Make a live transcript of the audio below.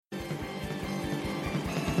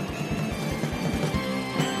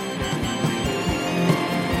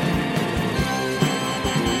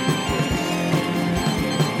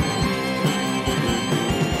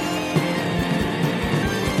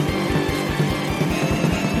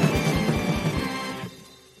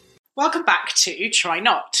Welcome back to Try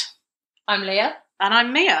Not. I'm Leah. And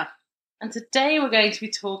I'm Mia. And today we're going to be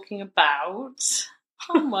talking about,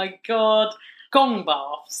 oh my god, gong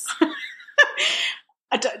baths.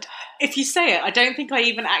 If you say it, I don't think I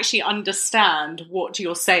even actually understand what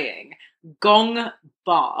you're saying. Gong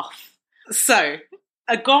bath. So,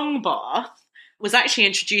 a gong bath was actually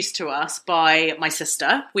introduced to us by my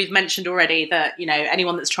sister. We've mentioned already that,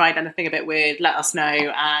 anyone that's tried anything a bit weird, let us know,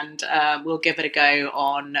 and we'll give it a go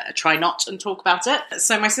on Try Not and talk about it.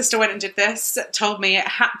 So my sister went and did this, told me it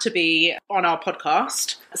had to be on our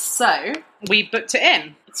podcast. So we booked it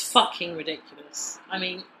in. It's fucking ridiculous. I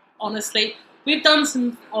mean, honestly, we've done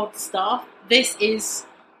some odd stuff. This is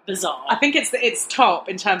bizarre. I think it's top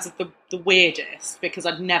in terms of the weirdest, because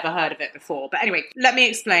I'd never heard of it before. But anyway, let me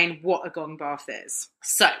explain what a gong bath is.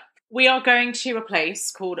 So, we are going to a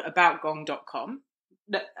place called aboutgong.com.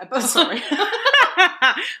 Sorry.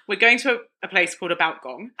 We're going to a place called About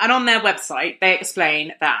Gong. And on their website, they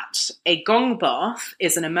explain that a gong bath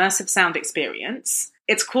is an immersive sound experience.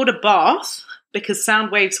 It's called a bath because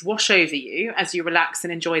sound waves wash over you as you relax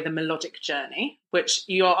and enjoy the melodic journey, which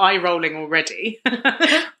you're eye-rolling already.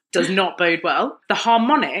 Does not bode well. The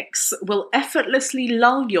harmonics will effortlessly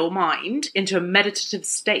lull your mind into a meditative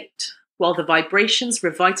state, while the vibrations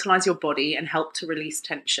revitalize your body and help to release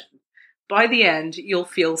tension. By the end, you'll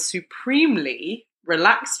feel supremely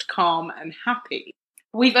relaxed, calm, and happy.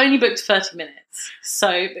 We've only booked 30 minutes.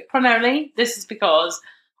 So, primarily, this is because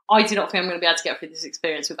I do not think I'm going to be able to get through this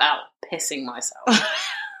experience without pissing myself.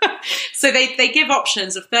 So they give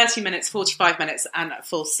options of 30 minutes, 45 minutes, and a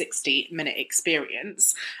full 60-minute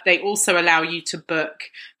experience. They also allow you to book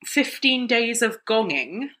 15 days of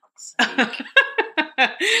gonging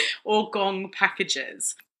or gong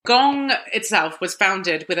packages. Gong itself was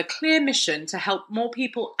founded with a clear mission to help more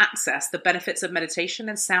people access the benefits of meditation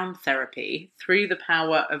and sound therapy through the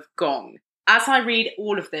power of gong. As I read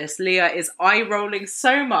all of this, Leah is eye-rolling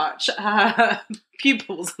so much, her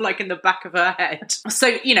pupils like in the back of her head.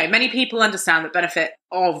 So, many people understand the benefit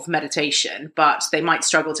of meditation, but they might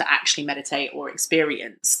struggle to actually meditate or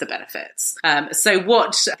experience the benefits. So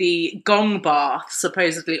what the gong bath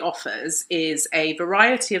supposedly offers is a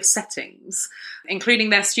variety of settings, including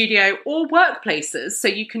their studio or workplaces. So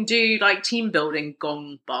you can do like team building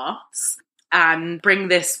gong baths and bring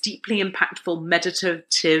this deeply impactful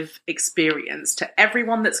meditative experience to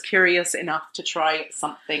everyone that's curious enough to try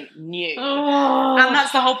something new. Oh. And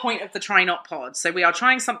that's the whole point of the Try Not pod. So we are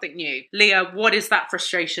trying something new. Leah, what is that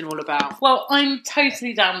frustration all about? Well, I'm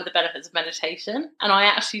totally down with the benefits of meditation, and I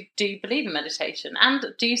actually do believe in meditation and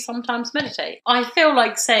do sometimes meditate. I feel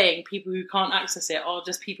like saying people who can't access it are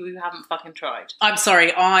just people who haven't fucking tried. I'm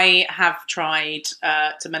sorry, I have tried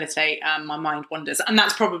to meditate and my mind wanders. And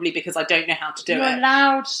that's probably because I don't know how to do You're it.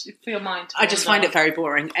 allowed for your mind to I just find it very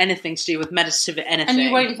boring. Anything to do with meditative anything. And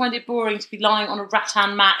you won't find it boring to be lying on a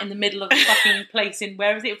rattan mat in the middle of the fucking place in,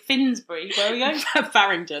 where is it, Finsbury? Where are we going?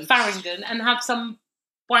 Farringdon, and have some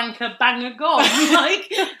wanker banger gone.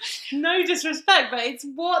 Like, no disrespect, but it's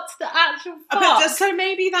what's the actual fuck? So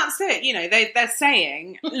maybe that's it. They're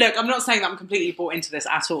saying, look, I'm not saying that I'm completely bought into this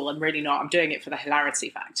at all. I'm really not. I'm doing it for the hilarity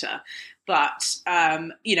factor. But,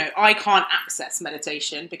 I can't access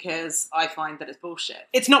meditation because I find that it's bullshit.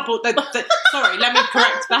 It's not sorry, let me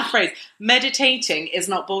correct that phrase. Meditating is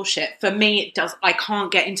not bullshit. For me, it does. I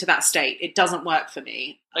can't get into that state. It doesn't work for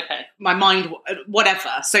me. Okay. My mind, whatever.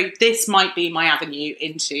 So this might be my avenue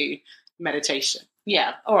into meditation.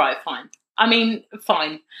 Yeah, all right, fine. I mean,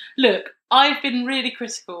 fine. Look, I've been really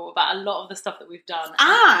critical about a lot of the stuff that we've done.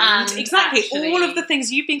 And exactly, actually, all of the things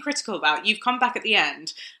you've been critical about, you've come back at the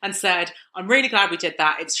end and said, I'm really glad we did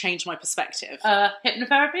that. It's changed my perspective.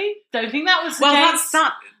 Hypnotherapy? Don't think that was the well, case.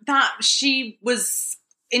 that she was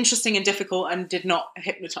interesting and difficult and did not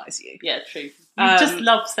hypnotise you. Yeah, true. You just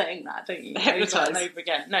love saying that, don't you? Hypnotise. Over and over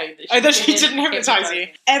again. No, that she didn't hypnotise you.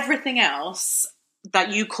 Everything else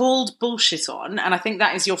that you called bullshit on, and I think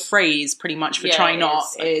that is your phrase pretty much for Try Not,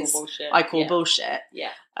 is I call bullshit.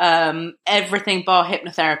 Yeah. Everything bar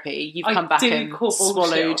hypnotherapy, you've come back and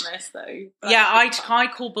swallowed. On this, though. Yeah, I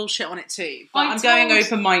call bullshit on it too. But I'm going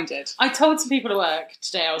open-minded. I told some people at work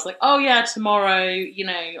today, I was like, oh yeah, tomorrow,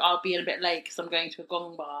 I'll be in a bit late because I'm going to a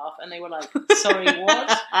gong bath. And they were like, sorry,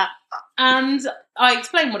 what? And I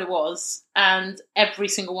explained what it was, and every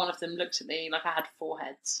single one of them looked at me like I had four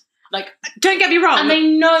heads. Like, don't get me wrong. And they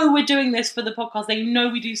know we're doing this for the podcast. They know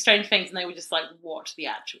we do strange things, and they were just like, what the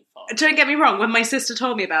actual fuck? Don't get me wrong. When my sister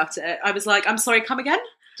told me about it, I was like, I'm sorry, come again?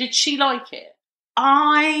 Did she like it?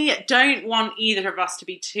 I don't want either of us to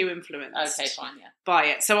be too influenced okay, fine, yeah. by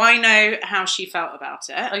it. So I know how she felt about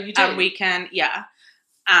it. Oh, you do? And we can, yeah.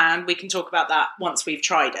 and we can talk about that once we've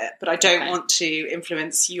tried it. But I don't Okay. want to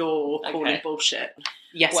influence your calling Okay. bullshit.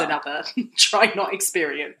 Yet Well. another try not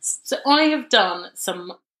experience. So I have done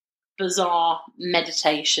some bizarre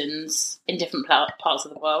meditations in different parts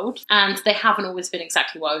of the world, and they haven't always been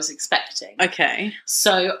exactly what I was expecting. Okay.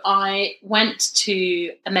 So I went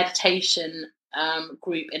to a meditation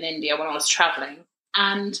group in India when I was travelling,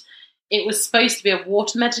 and it was supposed to be a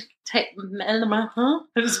water It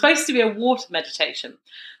was supposed to be a water meditation.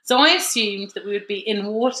 So I assumed that we would be in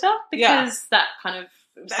water because that kind of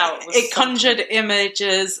was how it was. It conjured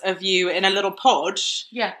images of you in a little pod,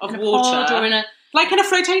 of in a water. pod or in a like in a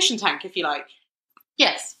flotation tank, if you like.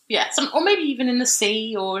 yes, or maybe even in the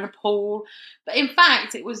sea or in a pool. But in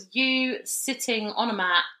fact, it was you sitting on a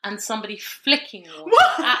mat and somebody flicking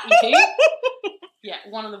water at you. Yeah,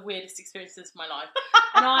 one of the weirdest experiences of my life.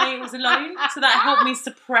 And I was alone, so that helped me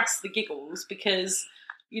suppress the giggles because,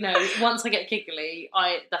 once I get giggly,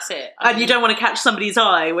 that's it. And you don't want to catch somebody's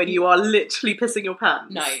eye when you are literally pissing your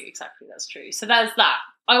pants. No, exactly, that's true. So there's that.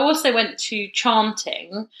 I also went to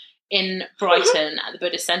chanting in Brighton at the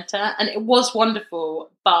Buddhist Centre, and it was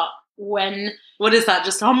wonderful, but when... What is that?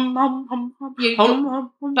 Just hum, hum, hum, hum, hum,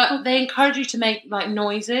 hum, hum. But they encourage you to make,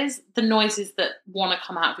 noises, the noises that want to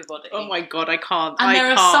come out of your body. Oh my God, I can't. And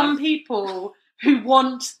there are some people who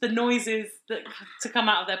want the noises to come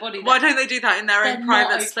out of their body. Why don't they do that in their own private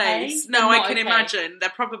not okay. space? They're No, I not can okay. imagine. They're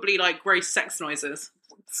probably like gross sex noises.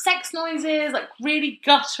 Sex noises, really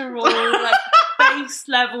guttural, bass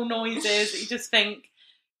level noises that you just think...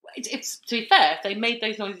 It's to be fair, if they made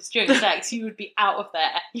those noises during sex, you would be out of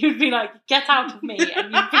there. You'd be like, "Get out of me!" and you'd be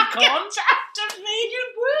gone. Get out of me! You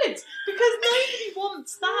would, because nobody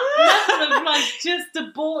wants that level of just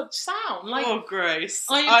debauched sound. Oh, gross!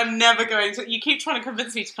 I'm never going to. You keep trying to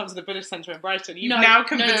convince me to come to the Buddhist Centre in Brighton. You've now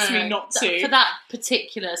convinced me not to. For that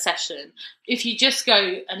particular session, if you just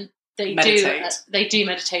go and they do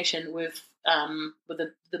meditation with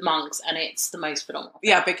the monks, and it's the most phenomenal thing.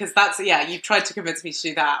 Yeah, because you've tried to convince me to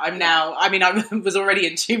do that. I was already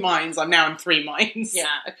in 2 minds, I'm now in 3 minds. Yeah,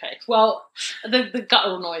 okay. Well, the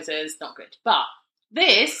guttural noise is not good, but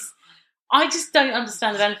this, I just don't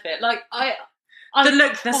understand the benefit.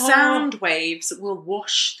 The sound waves will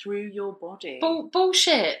wash through your body.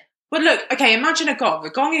 Bullshit. But look, okay, imagine a gong. A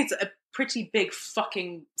gong is a pretty big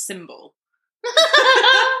fucking symbol.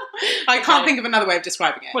 I can't think of another way of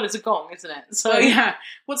describing it. Well, it's a gong, isn't it? So yeah.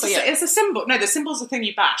 It's a symbol. No, the symbol's a thing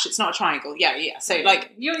you bash. It's not a triangle. Yeah. So you're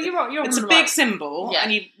it's a big symbol,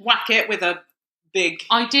 and you whack it with a big.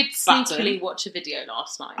 I did sneakily button. watch a video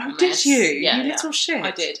last night. Oh, did you? Yeah, you little shit.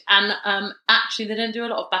 I did, and actually, they don't do a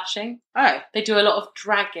lot of bashing. Oh, they do a lot of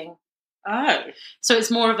dragging. Oh, so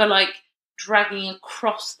it's more of a dragging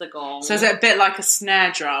across the gong. So is it a bit like a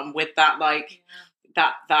snare drum with that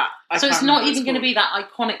that so it's not even going to be that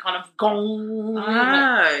iconic kind of gong.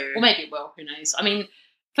 Oh. Or maybe it will, who knows. I mean,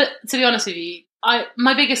 but to be honest with you,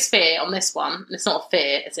 my biggest fear on this one, and it's not a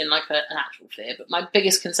fear, it's in an actual fear, but my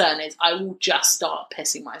biggest concern is I will just start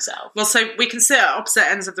pissing myself. Well, so we can sit at opposite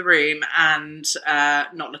ends of the room and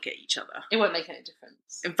not look at each other. It won't make any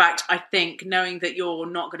difference. In fact, I think knowing that you're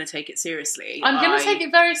not going to take it seriously... I'm going to take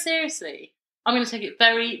it very seriously. I'm going to take it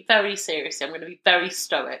very, very seriously. I'm going to be very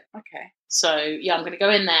stoic. Okay. So, yeah, I'm going to go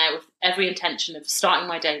in there with every intention of starting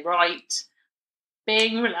my day right,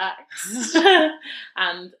 being relaxed,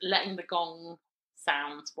 and letting the gong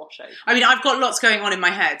sounds wash over. I mean, I've got lots going on in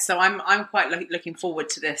my head, so I'm quite looking forward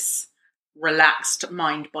to this relaxed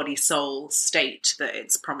mind, body, soul state that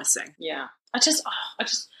it's promising. Yeah. I just,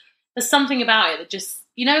 there's something about it that just,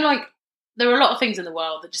 there are a lot of things in the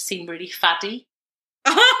world that just seem really faddy.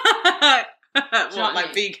 What,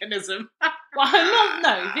 like veganism? Well,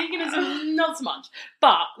 no, veganism, not so much.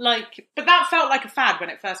 But that felt like a fad when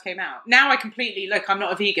it first came out. Now I completely, I'm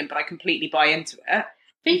not a vegan, but I completely buy into it.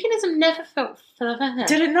 Veganism never felt fad.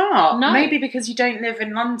 Did it not? No. Maybe because you don't live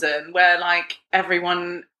in London where,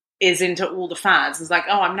 everyone is into all the fads. It's like,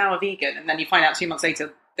 oh, I'm now a vegan. And then you find out 2 months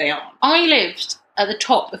later they aren't. I lived at the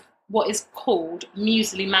top of what is called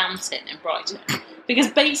Muesli Mountain in Brighton. Because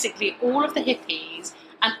basically all of the hippies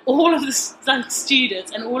and all of the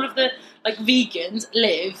students and all of the vegans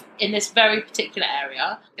live in this very particular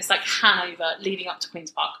area. It's like Hanover leading up to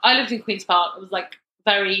Queen's Park. I lived in Queen's Park. It was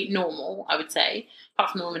very normal, I would say,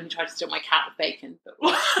 apart from the woman who tried to steal my cat with bacon. But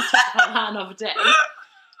we'll talk about that another day.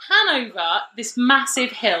 Hanover, this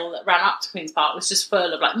massive hill that ran up to Queen's Park, was just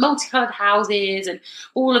full of multicoloured houses and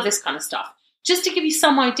all of this kind of stuff. Just to give you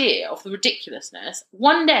some idea of the ridiculousness,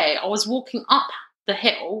 one day I was walking up the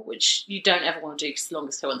hill, which you don't ever want to do because it's the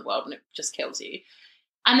longest hill in the world and it just kills you.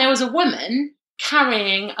 And there was a woman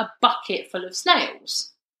carrying a bucket full of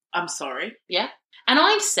snails. I'm sorry. Yeah. And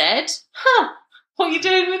I said, what are you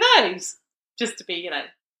doing with those? Just to be,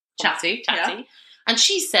 Chatty. chatty. And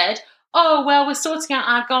she said, oh, well, we're sorting out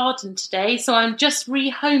our garden today, so I'm just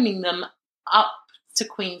rehoming them up to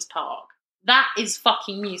Queen's Park. That is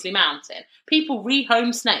fucking Muesli Mountain. People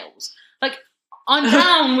rehome snails. Like, I'm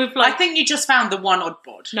down with, like... I think you just found the one odd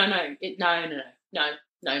bod. No.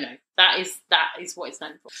 That is what it's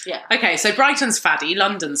known for. Yeah. Okay, so Brighton's faddy,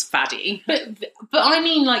 London's faddy. But I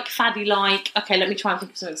mean, like, faddy, like... Okay, let me try and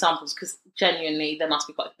think of some examples, because genuinely there must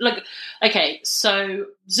be quite... Like, okay, so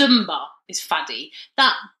Zumba is faddy.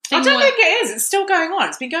 That thing I don't think it is. It's still going on.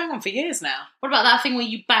 It's been going on for years now. What about that thing where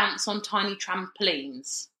you bounce on tiny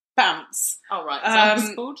trampolines? Bounce. Oh, right. Is that what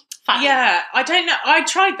it's called? Faddy. Yeah, I don't know. I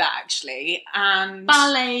tried that, actually, and...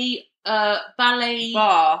 Ballet...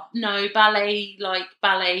 Bar. No, ballet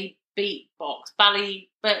beatbox. Ballet...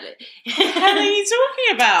 What the hell are you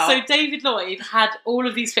talking about? So David Lloyd had all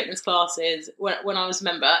of these fitness classes when I was a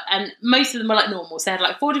member, and most of them were like normal. So they had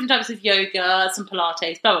like 4 different types of yoga, some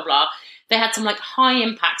Pilates, blah, blah, blah. They had some like high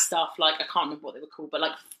impact stuff, like I can't remember what they were called, but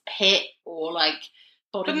like HIIT or like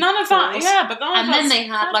body. But none of that, yeah, but none of and then they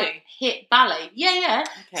had like HIIT ballet. Yeah.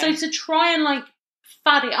 Okay. So to try and like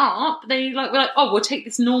fad it up, they were like, oh, we'll take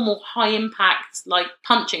this normal high impact like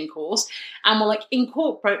punching course and we'll like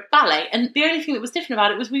incorporate ballet. And the only thing that was different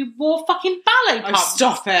about it was we wore fucking ballet pumps. Oh,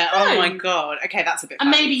 stop it. No. Oh my God. Okay, that's a bit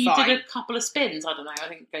and faddy. maybe you Fine. did a couple of spins. I don't know. I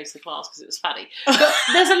think it goes to the class because it was faddy. But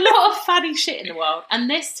there's a lot of faddy shit in the world. And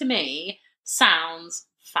this to me sounds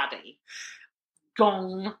faddy.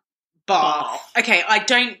 Gong Bath. Okay, I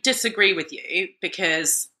don't disagree with you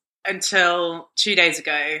because until 2 days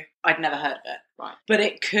ago, I'd never heard of it. Right. But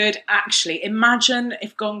it could actually, imagine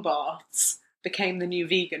if gong baths became the new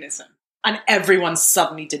veganism and everyone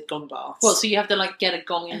suddenly did gong baths. Well, so you have to like get a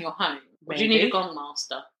gong in your home. Or do you need a gong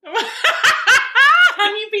master?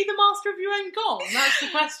 Can you be the master of your own gong? That's the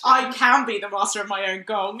question. I can be the master of my own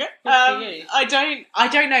gong. Good for you. I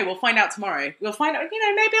don't know. We'll find out tomorrow. We'll find out,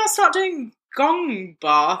 maybe I'll start doing gong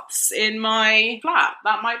baths in my flat.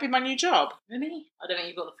 That might be my new job. Really? I don't think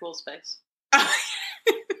you've got the floor space.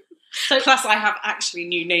 Plus, I have actually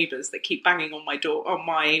new neighbours that keep banging on my door, on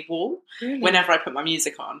my wall, Really? whenever I put my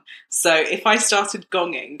music on. So if I started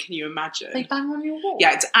gonging, can you imagine? They bang on your wall?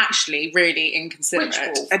 Yeah, it's actually really inconsiderate.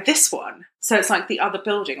 Which wall? This one. So it's like the other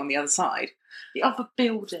building on the other side. The other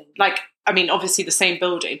building? Like, I mean, obviously the same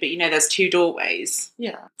building, but there's 2 doorways.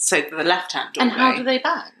 Yeah. So the left-hand doorway. And how do they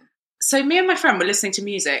bang? So me and my friend were listening to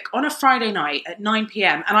music on a Friday night at 9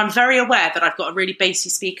 p.m. and I'm very aware that I've got a really bassy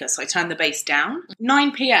speaker, so I turned the bass down.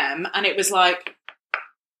 9 p.m. and it was like,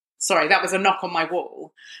 sorry, that was a knock on my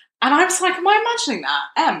wall. And I was like, am I imagining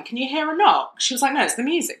that? Can you hear a knock? She was like, no, it's the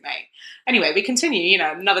music, mate. Anyway, we continue,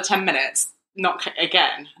 another 10 minutes, knock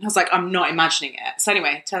again. And I was like, I'm not imagining it. So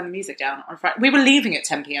anyway, turn the music down on Friday. We were leaving at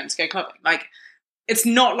 10 p.m. to go clubbing. Like, it's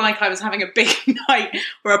not like I was having a big night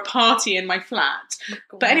or a party in my flat.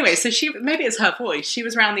 Oh, but anyway, so maybe it's her voice. She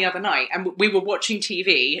was around the other night and we were watching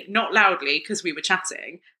TV, not loudly because we were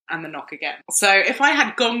chatting, and the knock again. So if I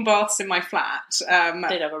had gong baths in my flat...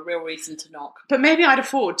 they'd have a real reason to knock. But maybe I'd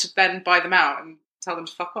afford to then buy them out and tell them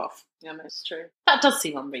to fuck off. Yeah, that's true. That does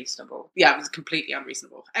seem unreasonable. Yeah, it was completely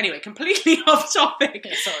unreasonable. Anyway, completely off topic.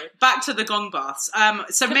 Yeah, sorry. Back to the gong baths.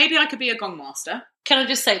 So maybe I could be a gong master. Can I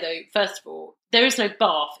just say, though, first of all, there is no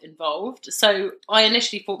bath involved. So I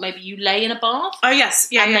initially thought maybe you lay in a bath. Oh, yes.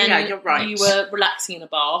 Yeah, you're right. You were relaxing in a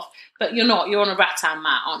bath, but you're not. You're on a rattan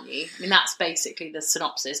mat, aren't you? I mean, that's basically the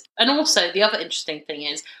synopsis. And also, the other interesting thing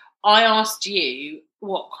is, I asked you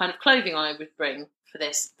what kind of clothing I would bring for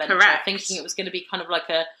this venture, Correct. thinking it was going to be kind of like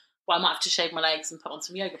I might have to shave my legs and put on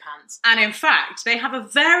some yoga pants. And in fact, they have a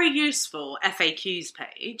very useful FAQs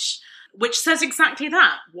page, which says exactly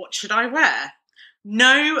that. What should I wear?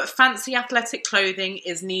 No fancy athletic clothing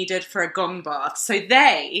is needed for a gong bath. So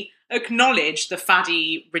they acknowledge the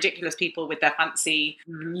faddy, ridiculous people with their fancy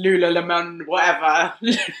Lululemon, whatever,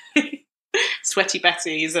 sweaty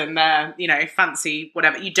Betties and their, fancy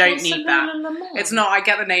whatever. You don't What's need a that. Lululemon? It's not, I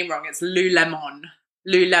get the name wrong. It's Lululemon.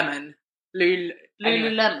 Lululemon. Anyway.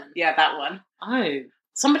 Lululemon. Yeah, that one. Oh,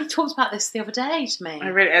 somebody talked about this the other day to me.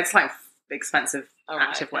 It's like expensive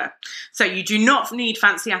activewear. So you do not need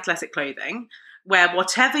fancy athletic clothing. Wear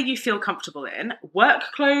whatever you feel comfortable in.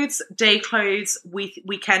 Work clothes, day clothes,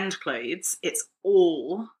 weekend clothes. It's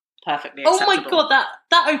all perfectly acceptable. Oh my God,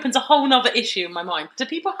 that opens a whole nother issue in my mind. Do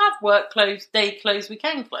people have work clothes, day clothes,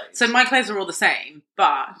 weekend clothes? So my clothes are all the same,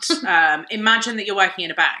 but imagine that you're working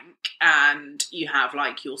in a bank and you have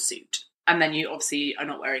like your suit. And then you obviously are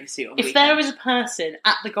not wearing a suit on the weekend. There is a person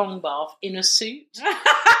at the gong bath in a suit,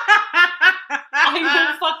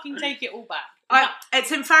 I will fucking take it all back.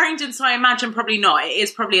 It's in Farringdon, so I imagine probably not. It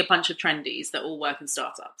is probably a bunch of trendies that all work in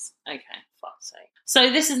startups. Okay, fuck's sake. So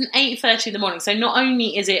this is an 8:30 in the morning. So not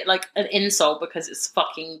only is it like an insult because it's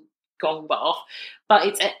fucking Gong Bath, but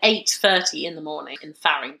it's at 8:30 in the morning in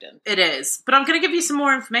Farringdon. It is. But I'm going to give you some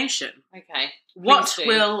more information. Okay. What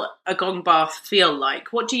will a Gong Bath feel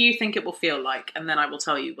like? What do you think it will feel like? And then I will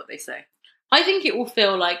tell you what they say. I think it will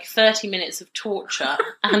feel like 30 minutes of torture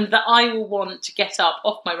and that I will want to get up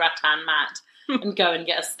off my rattan mat and go and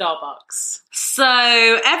get a Starbucks. So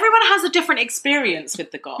everyone has a different experience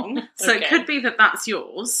with the gong. So Okay. It could be that that's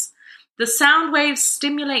yours. The sound waves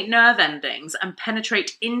stimulate nerve endings and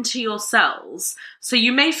penetrate into your cells, so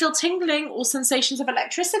you may feel tingling or sensations of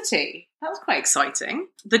electricity. That's quite exciting.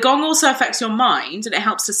 The gong also affects your mind, and it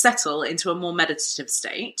helps to settle into a more meditative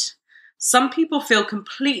state. Some people feel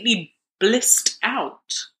completely blissed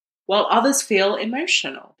out, while others feel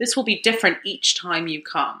emotional. This will be different each time you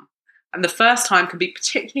come, and the first time can be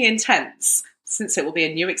particularly intense, since it will be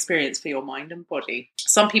a new experience for your mind and body.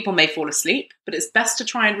 Some people may fall asleep, but it's best to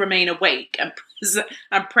try and remain awake and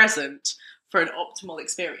present for an optimal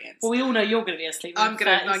experience. Well, we all know you're going to be asleep. I'm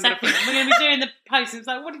gonna- We're going to be doing the post. It's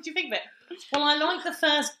like, what did you think of it? Well, I liked the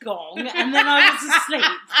first gong, and then I was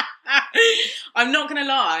asleep. I'm not going to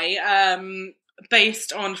lie.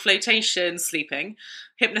 Based on flotation, sleeping,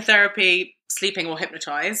 hypnotherapy, sleeping or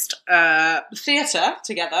hypnotised, theatre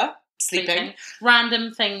together, sleeping.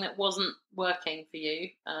 Random thing that wasn't working for you.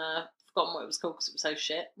 Forgotten what it was called because it was so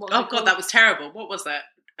shit. What was Oh it god, called? that was terrible. What was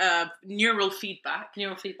that? Neural feedback.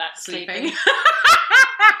 Neural feedback, Sleeping. sleeping.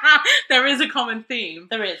 There is a common theme.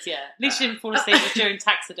 There is, yeah. At least you didn't fall asleep during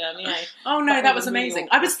taxidermy, eh? Oh no, That that was was really amazing.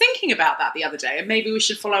 awkward. I was thinking about that the other day, and maybe we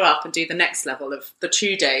should follow up and do the next level of the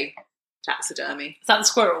 2-day taxidermy. Is that the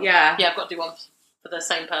squirrel? Yeah. Yeah, I've got to do one for the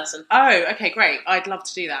same person. Oh, okay, great. I'd love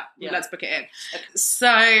to do that. Yeah. Let's book it in.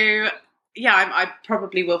 So, yeah, I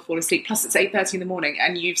probably will fall asleep. Plus, it's 8:30 in the morning,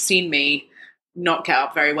 and you've seen me not get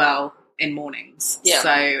up very well in mornings. Yeah.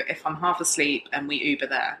 So, if I'm half asleep and we Uber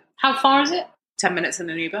there, How far is it? 10 minutes in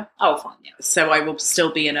an Uber. Oh, fine, yeah. So, I will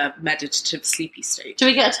still be in a meditative, sleepy state. Do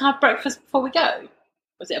we get to have breakfast before we go?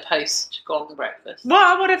 Was it a post-gong breakfast?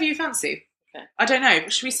 Well, whatever you fancy. Okay. I don't know.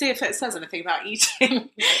 Should we see if it says anything about eating?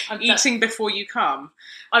 Eating before you come.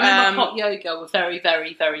 I remember hot yoga were very,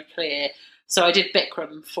 very, very clear. So I did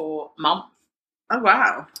Bikram for a month. Oh,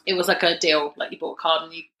 wow. It was like a deal, like you bought a card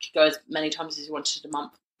and you could go as many times as you wanted a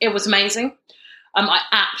month. It was amazing. I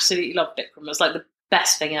absolutely loved Bikram. It was like the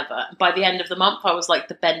best thing ever. By the end of the month, I was like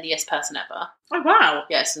the bendiest person ever. Oh, wow.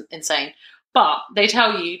 Yeah, it's insane. But they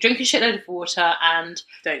tell you, drink a shitload of water and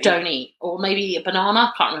don't eat. Or maybe a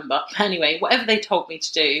banana, can't remember. Anyway, whatever they told me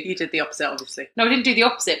to do. You did the opposite, obviously. No, I didn't do the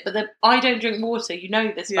opposite, but then I don't drink water. You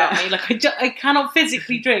know this about me. Like, I cannot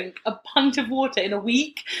physically drink a pint of water in a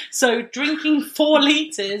week. So drinking 4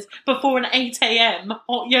 litres before an 8 a.m.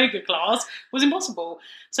 hot yoga class was impossible.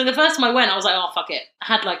 So the first time I went, I was like, oh, fuck it. I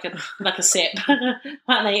had like a sip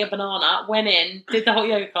and ate a banana, went in, did the hot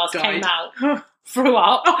yoga class, came out, threw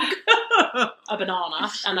up a banana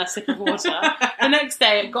and a sip of water. The next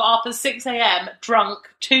day, I got up at 6 a.m, drunk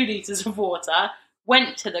 2 litres of water,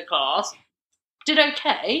 went to the class, did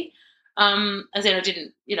okay, as in I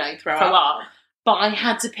didn't, throw up, but I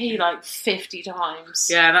had to pee like 50 times.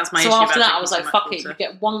 Yeah, that's my issue. So after about that, I was like, drinking fuck too much it, you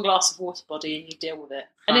water. get 1 glass of water, body, and you deal with it.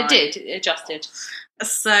 And it Fine. did, it adjusted.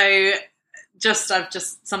 So, I've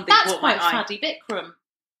just something That's caught my quite eye. faddy Bikram.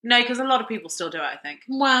 No, because a lot of people still do it, I think.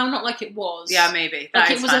 Well, not like it was. Yeah, maybe. Like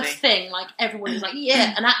That it is was funny. a thing. Like everyone was like,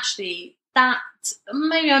 yeah. And actually, that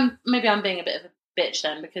maybe I'm being a bit of a bitch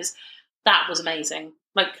then because that was amazing.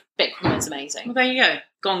 Like Bikram is Well, amazing, there you go.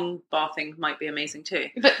 Gong bathing might be amazing too.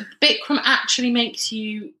 but Bikram actually makes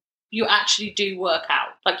you actually do work out.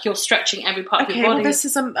 Like you're stretching every part of Okay, your body. well, this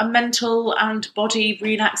is a mental and body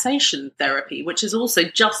relaxation therapy, which is also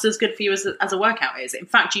just as good for you as a workout is. In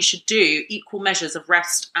fact, you should do equal measures of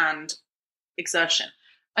rest and exertion.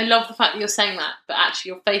 I love the fact that you're saying that, but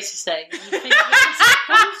actually your face is saying you think it's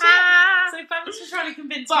bullshit. So thanks for trying to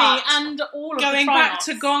convince me But and all of Going the back tryouts.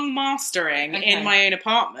 to gong mastering Okay. in my own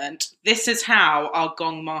apartment, this is how our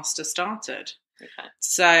gong master started. Okay.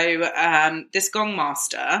 So this gong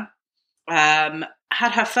master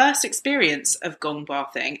had her first experience of gong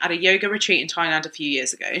bathing at a yoga retreat in Thailand a few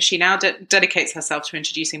years ago. She now dedicates herself to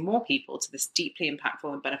introducing more people to this deeply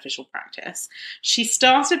impactful and beneficial practice. She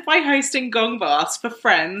started by hosting gong baths for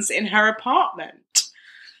friends in her apartment.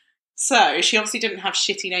 So she obviously didn't have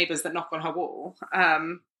shitty neighbours that knock on her wall.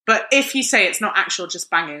 But if you say it's not actual just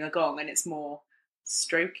banging a gong and it's more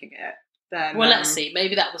stroking it, then... Well, let's see.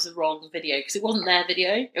 Maybe that was the wrong video because it wasn't their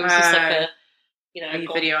video. It was just like you know,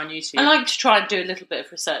 a video on YouTube. I like to try and do a little bit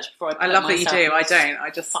of research before I love that you do. I don't. I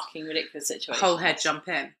just fucking ridiculous situation. Whole head jump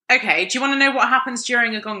in. Okay, do you want to know what happens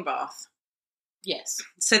during a gong bath? Yes.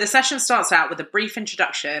 So the session starts out with a brief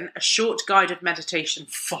introduction, a short guided meditation.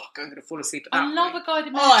 Fuck, I'm going to fall asleep at that I love point. a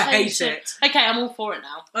guided meditation. Oh, I hate it. Okay, I'm all for it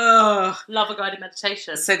now. Ugh. Love a guided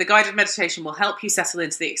meditation. So the guided meditation will help you settle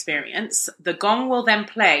into the experience. The gong will then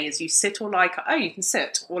play as you sit or lie... Oh, you can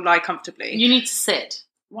sit or lie comfortably. You need to sit.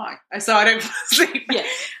 Why? So I don't fall asleep. Yes.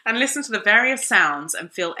 And listen to the various sounds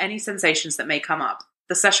and feel any sensations that may come up.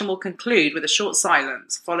 The session will conclude with a short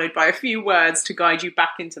silence, followed by a few words to guide you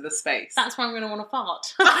back into the space. That's where I'm going to want to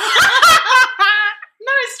fart. No,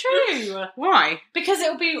 it's true. Why? Because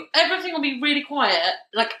everything will be really quiet,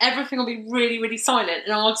 like everything will be really, really silent,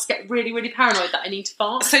 and I'll just get really, really paranoid that I need to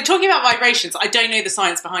fart. So talking about vibrations, I don't know the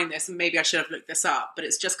science behind this, and maybe I should have looked this up, but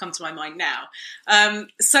it's just come to my mind now.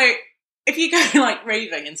 So if you go like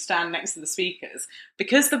raving and stand next to the speakers,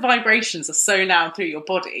 because the vibrations are so loud through your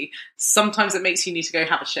body, sometimes it makes you need to go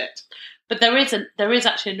have a shit. But there is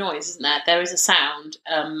actually a noise, isn't there? There is a sound,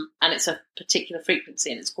 and it's a particular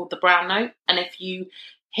frequency, and it's called the brown note. And if you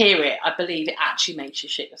hear it, I believe it actually makes you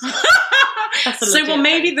shit yourself. So,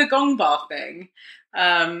 maybe the gong bath thing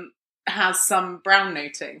has some brown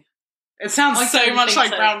noting. It sounds so much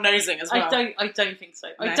like brown nosing as well. I don't think so.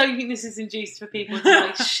 No. I don't think this is induced for people to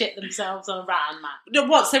like shit themselves on a rat mat. No,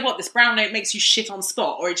 what? So what? This brown note makes you shit on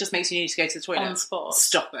spot, or it just makes you need to go to the toilet on spot?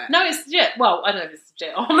 Stop it. No, it's legit. Well, I don't know if it's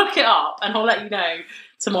legit. I'll look it up and I'll let you know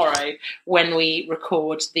tomorrow when we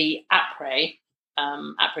record the après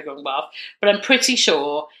gong bath. But I'm pretty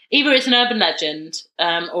sure either it's an urban legend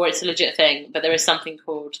or it's a legit thing. But there is something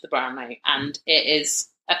called the brown note, and it is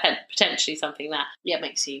potentially something that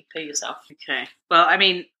makes you poo yourself. Okay. Well, I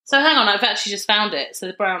mean, so hang on, I've actually just found it. So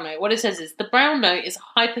the brown note, what it says is the brown note is a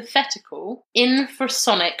hypothetical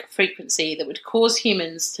infrasonic frequency that would cause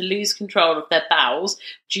humans to lose control of their bowels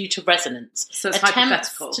due to resonance. So it's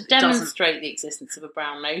hypothetical. To demonstrate the existence of a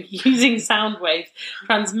brown note using sound waves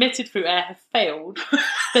transmitted through air have failed.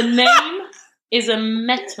 The name is a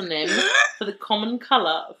metonym for the common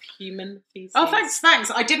colour of human feces. Oh, thanks.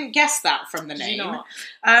 I didn't guess that from the name. Did you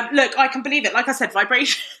not? Look, I can believe it. Like I said,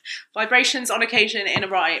 vibrations on occasion in a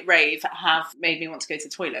rave have made me want to go to the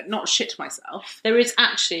toilet, not shit myself. There is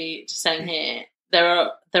actually, just saying here, there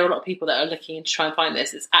are a lot of people that are looking to try and find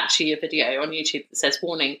this. It's actually a video on YouTube that says,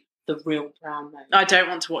 warning, the real brown note. I don't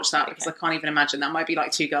want to watch that because I can't even imagine. That might be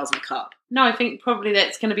like two girls in a cup. No, I think probably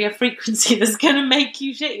that's going to be a frequency that's going to make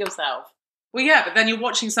you shit yourself. Well, yeah, but then you're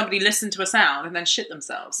watching somebody listen to a sound and then shit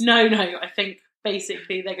themselves. No, I think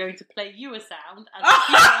basically they're going to play you a sound and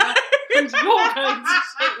you're going to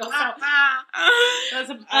shit yourself.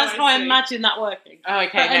 That's how I imagine that working. Oh, okay.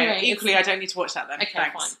 But anyway, equally, I don't need to watch that then. Okay,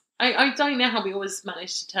 thanks. Fine. I don't know how we always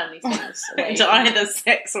manage to turn these things into either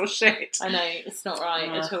sex or shit. I know, it's not right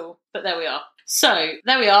at all. But there we are. So,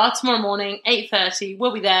 there we are. Tomorrow morning, 8:30.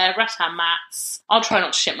 We'll be there. Rattan mats. I'll try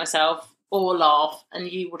not to shit myself or laugh, and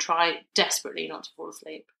you will try desperately not to fall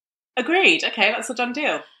asleep. Agreed. Okay, that's a done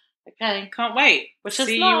deal. Okay. Can't wait. Wish us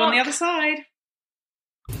See luck. you on the other side.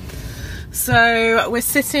 So we're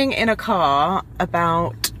sitting in a car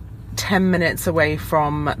about 10 minutes away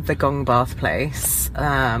from the gong bath place,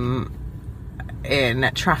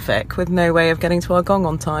 in traffic with no way of getting to our gong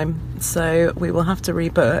on time. So we will have to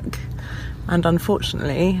rebook, and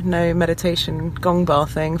unfortunately no meditation gong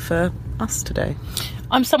bathing for us today.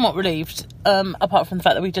 I'm somewhat relieved, apart from the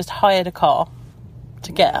fact that we just hired a car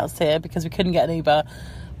to get us here because we couldn't get an Uber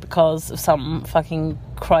because of some fucking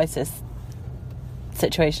crisis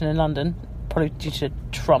situation in London, probably due to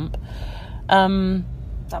Trump.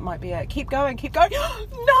 That might be it. Keep going.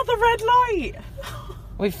 Another red light!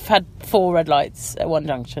 We've had 4 red lights at one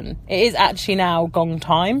junction. It is actually now gong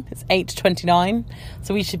time. It's 8:29,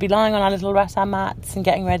 so we should be lying on our little rattan mats and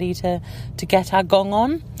getting ready to get our gong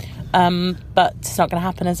on. But it's not going to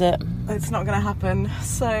happen, is it? It's not going to happen.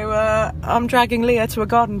 So I'm dragging Leah to a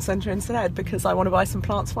garden centre instead because I want to buy some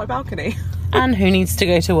plants for my balcony. And who needs to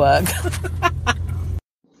go to work?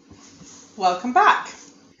 Welcome back.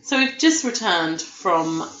 So we've just returned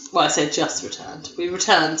from... Well, I say just returned. We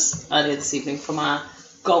returned earlier this evening from our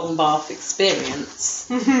gong bath experience.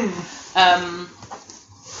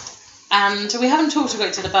 And we haven't talked a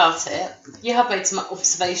great deal about it. You have made some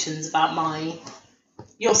observations about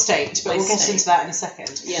your state, but we'll get into that in a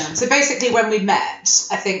second. Yeah. So basically when we met,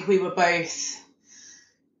 I think we were both...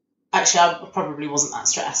 Actually, I probably wasn't that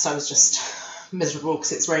stressed. I was just miserable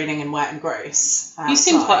because it's raining and wet and gross. You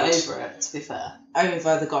seemed quite over it, to be fair.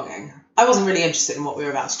 Over the gonging. I wasn't really interested in what we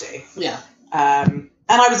were about to do. Yeah. And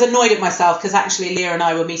I was annoyed at myself because actually Leah and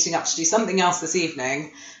I were meeting up to do something else this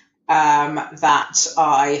evening. that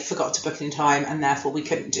I forgot to book in time and therefore we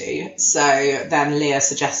couldn't do. So then Leah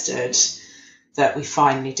suggested that we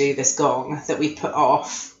finally do this gong that we put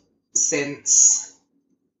off since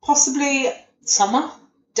possibly Summer?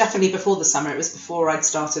 definitely before the summer. It was before I'd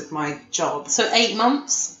started my job. So 8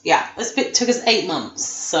 months? Yeah. It took us 8 months,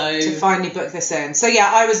 so... To finally book this in. So yeah,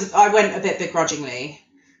 I went a bit begrudgingly,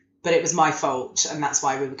 but it was my fault and that's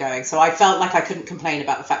why we were going. So I felt like I couldn't complain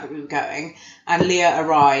about the fact that we were going. And Leah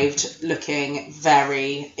arrived looking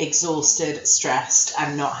very exhausted, stressed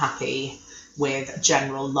and not happy with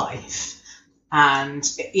general life. And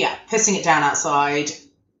yeah, pissing it down outside.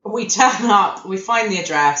 We turn up, we find the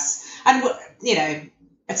address and, you know,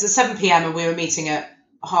 it's at 7 p.m. and we were meeting at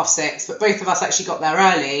 6:30, but both of us actually got there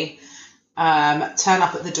early, turn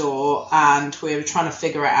up at the door and we were trying to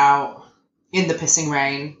figure it out in the pissing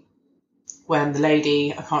rain when the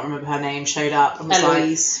lady, I can't remember her name, showed up and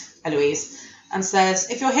was Eloise, and says,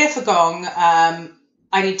 if you're here for gong,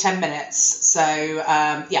 I need 10 minutes. So,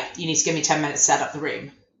 yeah, you need to give me 10 minutes to set up the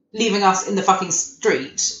room. Leaving us in the fucking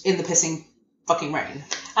street in the pissing fucking rain.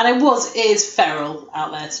 And it is feral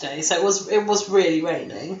out there today, so it was really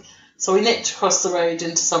raining. So we nipped across the road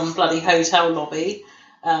into some bloody hotel lobby.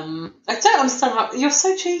 I don't understand how... You're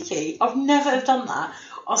so cheeky. I've never have done that.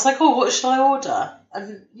 I was like, oh, what should I order?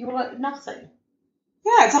 And you were like, nothing.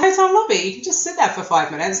 Yeah, it's a hotel lobby. You can just sit there for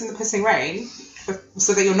 5 minutes in the pissing rain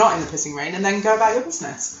so that you're not in the pissing rain and then go about your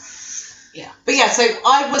business. Yeah. But yeah, so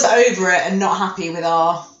I was over it and not happy with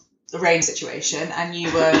our rain situation, and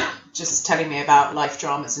you were just telling me about life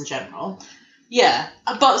dramas in general. Yeah,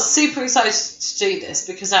 but super excited to do this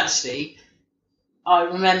because actually I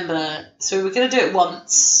remember, so we were going to do it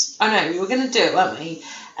once. Oh no, we were going to do it, weren't we?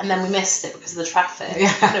 And then we missed it because of the traffic.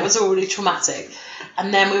 Yeah. And it was all really traumatic.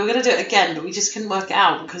 And then we were going to do it again, but we just couldn't work it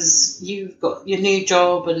out because you got your new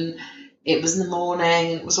job and it was in the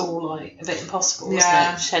morning and it was all like a bit impossible,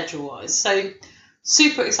 wasn't it, schedule-wise. So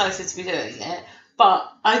super excited to be doing it.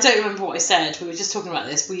 But I don't remember what I said. We were just talking about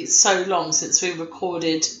this. It's so long since we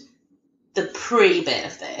recorded the pre-bit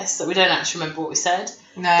of this that we don't actually remember what we said.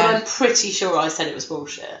 No. But I'm pretty sure I said it was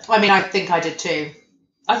bullshit. I mean, I think I did too.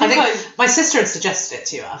 I think my sister had suggested it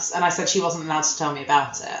to us, and I said she wasn't allowed to tell me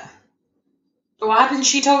about it. Why hadn't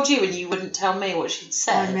she told you and you wouldn't tell me what she'd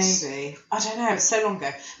said? Oh, maybe. I don't know. It was so long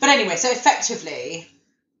ago. But anyway, so effectively,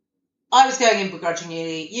 I was going in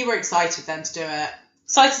begrudgingly. You were excited then to do it.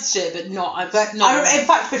 Excited to do it, but not... in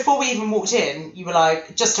fact, before we even walked in, you were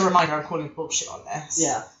like, just a reminder, I'm calling bullshit on this.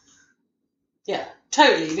 Yeah. Yeah,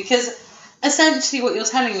 totally. Because essentially what you're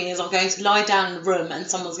telling me is I'm going to lie down in the room and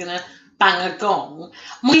someone's going to bang a gong.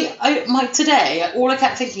 Today, all I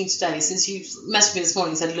kept thinking today, since you messaged me this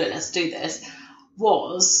morning and said, look, let's do this,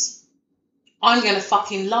 was I'm going to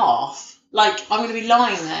fucking laugh. Like, I'm going to be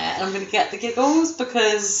lying there and I'm going to get the giggles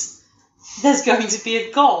because there's going to be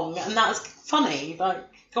a gong and that's funny. Like,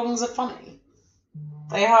 gongs are funny.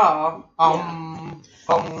 They are.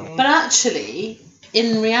 But actually,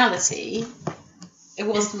 in reality, it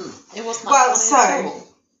wasn't that well, funny at all.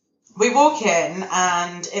 We walk in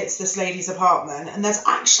and it's this lady's apartment, and there's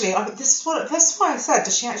actually this is why I said,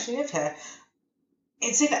 does she actually live here?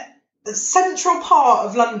 It's in a central part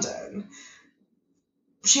of London.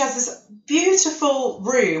 She has this beautiful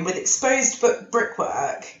room with exposed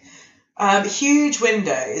brickwork, huge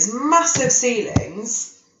windows, massive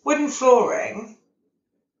ceilings, wooden flooring.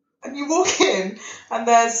 And you walk in and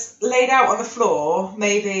there's laid out on the floor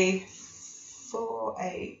maybe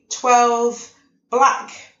 12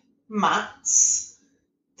 black mats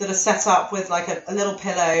that are set up with like a little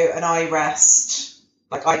pillow, an eye rest,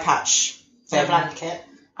 like eye patch thing, and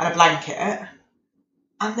a blanket,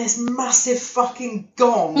 and this massive fucking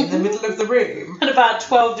gong in the middle of the room. And about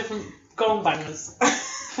 12 different gong bangers,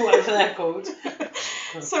 whatever they're called.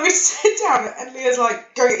 So we sit down and Leah's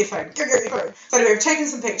like, go get your phone. So anyway, we've taken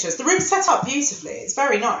some pictures. The room's set up beautifully. It's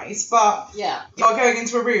very nice, but yeah, you're going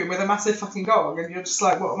into a room with a massive fucking gong and you're just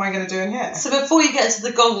like, what am I going to do in here? So before you get to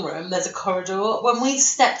the gong room, there's a corridor. When we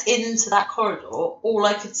stepped into that corridor, all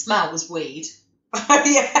I could smell was weed.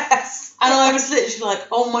 Yes. And I was literally like,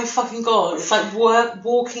 oh my fucking God. It's like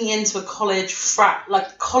walking into a college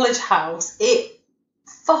college house.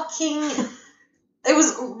 It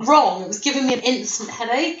was wrong. It was giving me an instant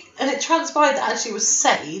headache. And it transpired that actually it was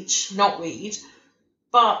sage, not weed.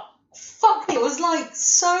 But fuck me, it was like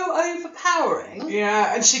so overpowering.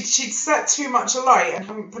 Yeah, and she'd set too much alight and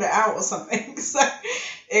hadn't put it out or something. So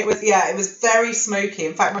it was very smoky.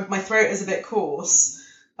 In fact, my throat is a bit coarse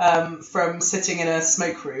from sitting in a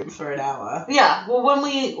smoke room for an hour. Yeah, well, when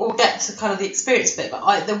we all get to kind of the experience bit,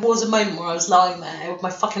 but there was a moment where I was lying there with my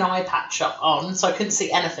fucking eye patch on, so I couldn't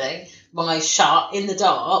see anything. my eyes shut in the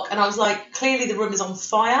dark, and I was like, clearly the room is on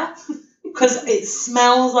fire. Because it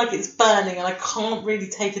smells like it's burning and I can't really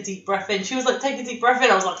take a deep breath in. She was like, take a deep breath in.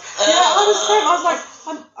 I was like, I was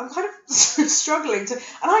like, I'm kind of struggling to, and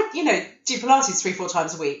I, do Pilates 3-4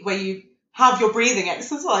 times a week where you have your breathing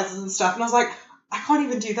exercises and stuff. And I was like, I can't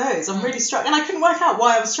even do those. I'm really struggling. And I couldn't work out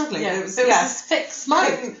why I was struggling. Yeah, it was this thick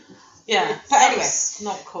smoke. Yeah. But anyway.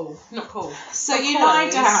 Not cool. Not cool. So you lie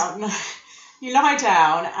down. You lie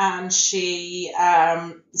down and she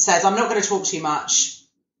says, I'm not going to talk too much.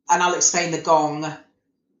 And I'll explain the gong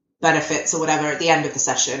benefits or whatever at the end of the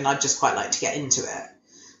session. I'd just quite like to get into it.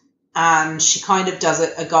 And she kind of does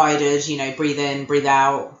a guided, breathe in, breathe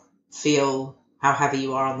out, feel how heavy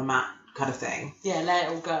you are on the mat kind of thing. Yeah, let it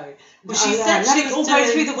all go. Well, she said let it all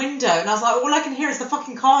go through the window. And I was like, all I can hear is the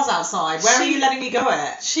fucking cars outside. Where are you letting me go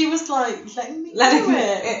it? She was like,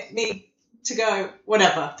 letting me to go,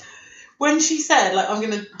 whatever. When she said, like, I'm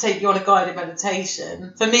going to take you on a guided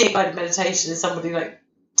meditation, for me, a guided meditation is somebody, like,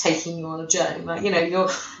 taking you on a journey, like, you're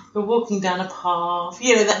walking down a path,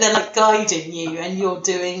 that they're like guiding you and you're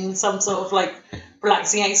doing some sort of like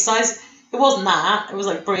relaxing exercise. It wasn't that. It was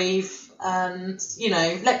like breathe and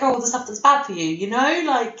let go of all the stuff that's bad for you.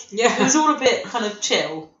 It was all a bit kind of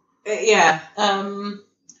chill. Yeah.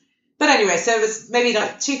 But anyway, so it was maybe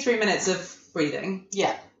like 2-3 minutes of breathing.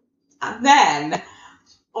 Yeah. And then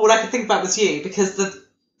all I could think about was you, because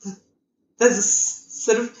there's a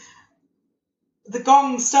sort of, the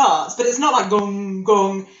gong starts, but it's not like gong,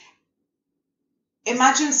 gong.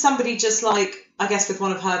 Imagine somebody just like, I guess with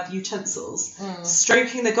one of her utensils,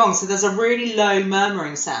 stroking the gong. So there's a really low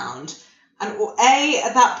murmuring sound. And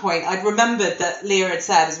at that point, I'd remembered that Leah had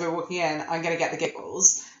said as we were walking in, I'm going to get the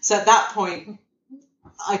giggles. So at that point,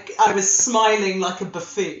 I was smiling like a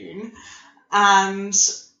buffoon. And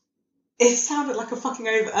it sounded like a fucking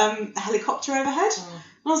helicopter overhead.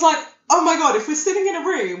 And I was like, oh my God, if we're sitting in a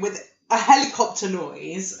room with a helicopter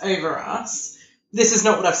noise over us, this is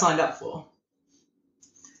not what I've signed up for.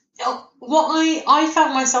 I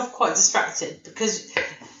found myself quite distracted because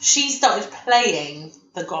she started playing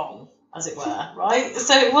the gong, as it were, right?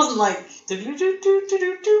 So it wasn't like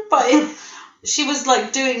do-do-do-do-do-do, but she was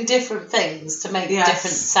like doing different things to make different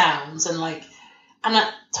sounds, and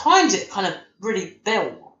at times it kind of really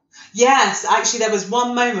built. Yes, actually there was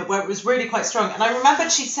one moment where it was really quite strong. And I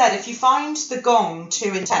remembered she said, if you find the gong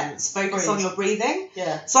too intense, focus on your breathing.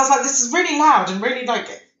 Yeah. So I was like, this is really loud and really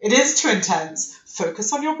it is too intense.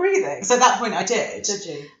 Focus on your breathing. So at that point I did. Did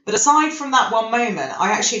you? But aside from that one moment,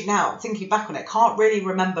 I actually now, thinking back on it, can't really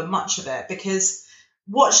remember much of it, because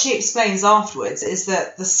what she explains afterwards is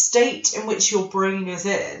that the state in which your brain is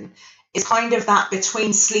in is kind of that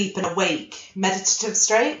between sleep and awake meditative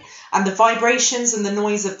state, and the vibrations and the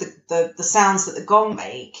noise of the sounds that the gong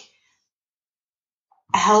make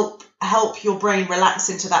help your brain relax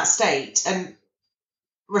into that state. And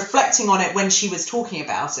reflecting on it when she was talking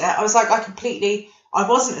about it, I was like, I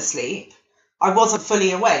wasn't asleep, I wasn't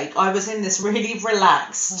fully awake, I was in this really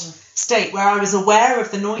relaxed state where I was aware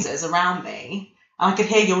of the noises around me, and I could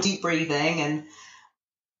hear your deep breathing,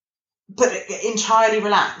 but entirely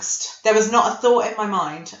relaxed. There was not a thought in my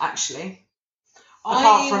mind, actually.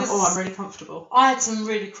 Apart from, I'm really comfortable. I had some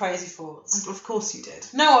really crazy thoughts. Of course you did.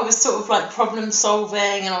 No, I was sort of like problem solving,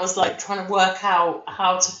 and I was like trying to work out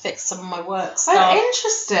how to fix some of my work stuff. Oh,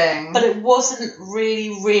 interesting. But it wasn't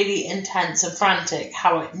really, really intense and frantic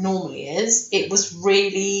how it normally is. It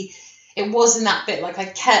wasn't that bit. Like I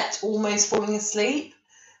kept almost falling asleep.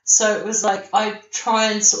 So it was like I'd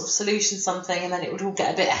try and sort of solution something, and then it would all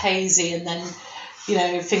get a bit hazy, and then,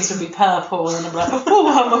 things would be purple, and I'm like,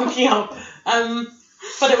 oh, I'm waking up.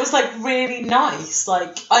 But it was like really nice.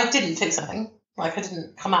 Like I didn't fix something. Like I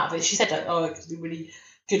didn't come out of it. She said, like, it could be really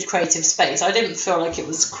good creative space. I didn't feel like it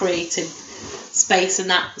was creative space in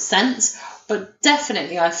that sense, but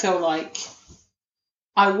definitely I feel like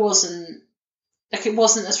it wasn't a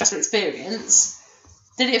stressful experience.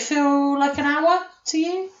 Did it feel like an hour to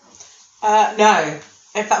you? No.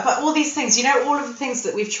 In fact, but all these things, all of the things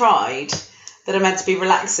that we've tried that are meant to be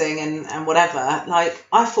relaxing and whatever, like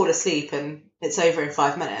I fall asleep and it's over in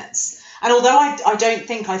 5 minutes. And although I don't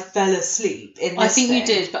think I fell asleep in this you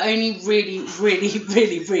did, but only really, really,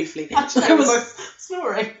 really briefly. Actually, I was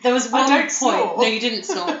snoring. There was one point. Snore. No, you didn't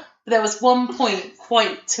snore. But there was one point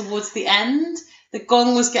quite towards the end. The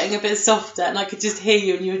gong was getting a bit softer, and I could just hear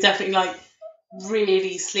you, and you were definitely like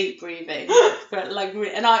really sleep breathing. But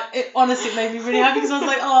it honestly made me really happy, because I was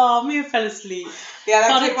like, oh, Mia fell asleep. Yeah,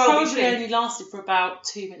 but it probably only lasted for about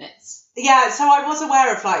 2 minutes. Yeah, so I was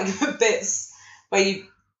aware of like bits where you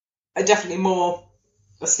are definitely more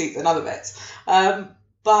asleep than other bits.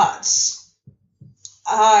 But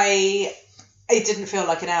it didn't feel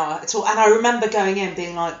like an hour at all. And I remember going in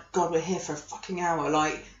being like, God, we're here for a fucking hour.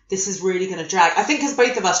 Like, this is really going to drag. I think because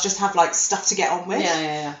both of us just have, like, stuff to get on with.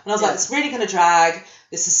 Yeah. And I was like, it's really going to drag.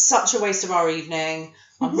 This is such a waste of our evening.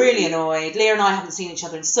 I'm really annoyed. Leah and I haven't seen each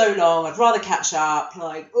other in so long. I'd rather catch up.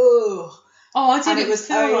 Like, ugh. Oh, I didn't. And it was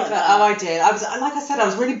feel over. like that. Oh, I did. I was, like I said, I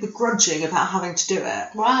was really begrudging about having to do it.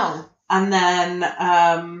 Wow. And then,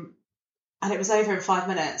 and it was over in 5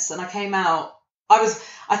 minutes. And I came out. I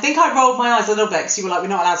think I rolled my eyes a little bit because you were like, we're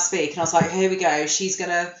not allowed to speak. And I was like, here we go. She's going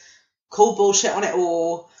to call bullshit on it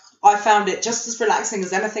all. I found it just as relaxing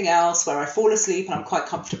as anything else, where I fall asleep and I'm quite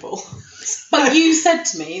comfortable. But you said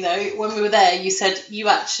to me, though, when we were there, you said you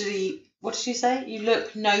actually, what did you say? You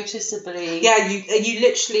look noticeably... Yeah, you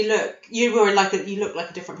literally look, you look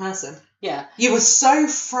like a different person. Yeah. You were so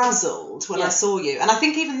frazzled when I saw you. And I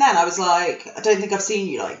think even then I was like, I don't think I've seen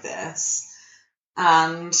you like this.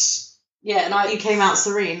 And... Yeah, and you came out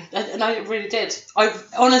serene. And I really did. I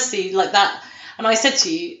honestly, like that... And I said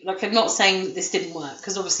to you, like, I'm not saying this didn't work,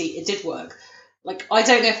 because obviously it did work. Like, I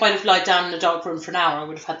don't know if I'd have lied down in a dark room for an hour, I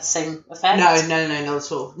would have had the same effect. No, not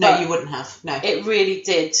at all. No, you wouldn't have. No. It really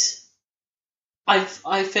did. I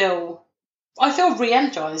feel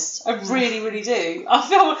re-energised. I really, really do.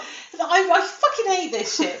 I fucking hate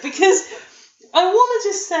this shit, because I want to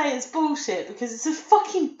just say it's bullshit, because it's a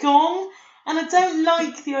fucking gong. And I don't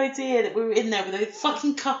like the idea that we were in there with a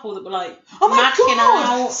fucking couple that were like, oh my macking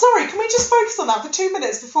God. out. Sorry, can we just focus on that for 2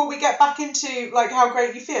 minutes before we get back into like how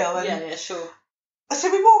great you feel? And yeah, sure.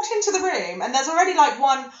 so we walked into the room and there's already like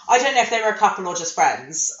one, I don't know if they were a couple or just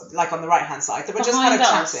friends, like on the right hand side, that were just kind of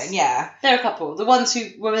chatting. Yeah. They're a couple. The ones who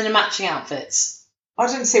were in the matching outfits. I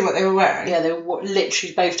didn't see what they were wearing. Yeah, they were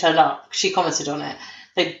literally both turned up. She commented on it.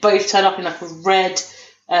 They both turned up in like a red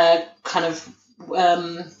kind of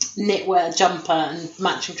knitwear jumper and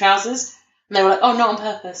matching trousers, and they were like, oh, not on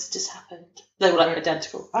purpose, it just happened. They were like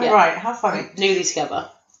identical. Oh, yeah. Right, how funny. Newly together.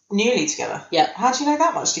 Yeah. How do you know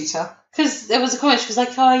that much detail? Because there was a comment, she was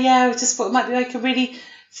like, oh yeah, I just thought it might be like a really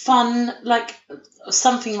fun, like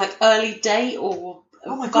something like early date or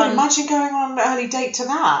oh my God, imagine going on an early date to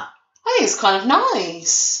that. I think it's kind of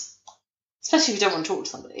nice, especially if you don't want to talk to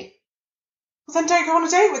somebody. Well, then don't go on a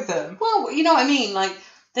date with them. Well, you know what I mean, like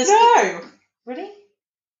there's no. Really?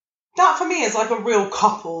 That for me is like a real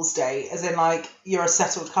couples date, as in like you're a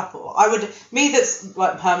settled couple. Me that's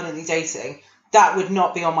like permanently dating, that would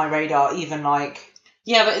not be on my radar even like.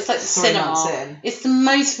 Yeah, but it's like the 3 months cinema. in. It's the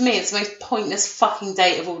most, for me, it's the most pointless fucking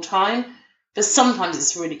date of all time. But sometimes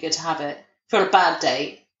it's really good to have it. If you're on a bad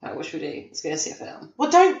date, like what should we do? Let's go see a film. Well,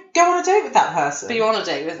 don't go on a date with that person. But you're on a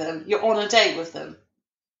date with them. You're on a date with them.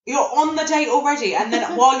 You're on the date already, and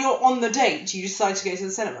then while you're on the date, you decide to go to the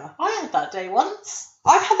cinema. I had that day once.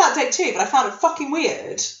 I've had that date too, but I found it fucking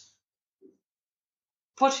weird.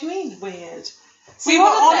 What do you mean, weird? We were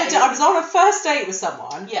on a date. I was on a first date with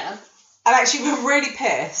someone. Yeah. And actually we were really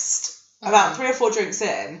pissed about 3 or 4 drinks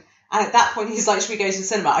in. And at that point he's like, should we go to the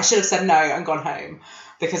cinema? I should have said no and gone home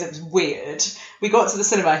because it was weird. We got to the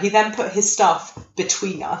cinema. He then put his stuff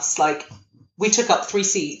between us. Like, we took up 3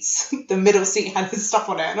 seats. The middle seat had his stuff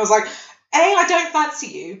on it. And I was like, A, I don't fancy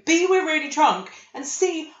you. B, we're really drunk. And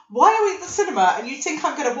C, why are we at the cinema? And you think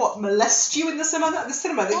I'm going to, molest you in the cinema? That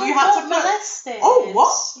you had to put... molested. Oh,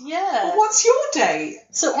 what? Yeah. Well, what's your date?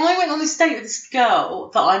 So I went on this date with this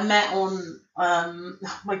girl that I met on, oh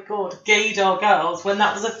my God, Gaydar Girls, when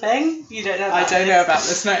that was a thing. You don't know about I don't know about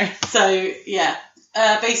this, no. So, yeah.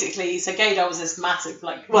 Basically, so Gaydar was this massive,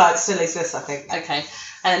 like... Well, it still exists, I think. Okay.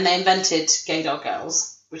 And then they invented Gaydar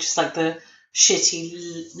Girls, which is like the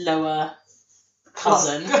shitty lower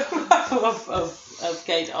cousin of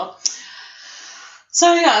Gaydar.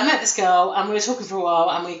 So yeah, I met this girl and we were talking for a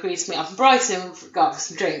while and we agreed to meet up in Brighton, go out for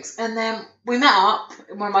some drinks. And then we met up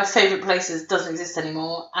in one of my favourite places, doesn't exist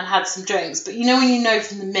anymore, and had some drinks. But you know when you know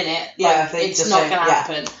from the minute, like, it's not going to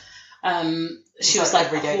happen. She was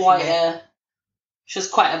like she was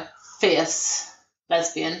quite a fierce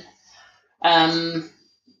lesbian.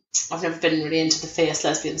 I've never been really into the fierce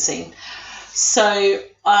lesbian scene. So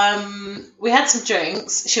we had some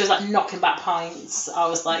drinks. She was like knocking back pints. I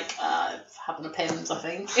was like having a Pimm's, I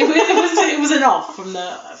think. It was an off from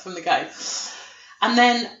the go. And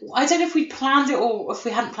then I don't know if we planned it or if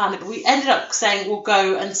we hadn't planned it, but we ended up saying we'll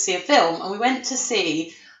go and see a film, and we went to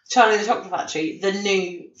see Charlie and the Chocolate Factory, the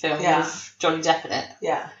new film with Johnny Depp in it.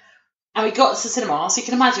 Yeah. And we got to the cinema, so you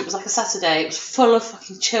can imagine it was like a Saturday. It was full of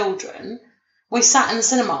fucking children. We sat in the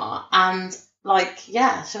cinema and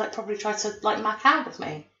she probably tried to mac out with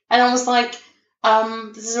me. And I was like,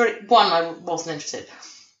 this is already, one, I wasn't interested.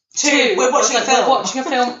 Two, we're watching a film. We're watching a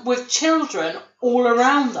film with children all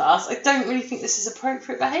around us. I don't really think this is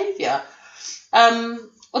appropriate behaviour.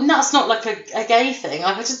 And that's not like a gay thing.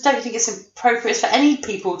 I just don't think it's appropriate for any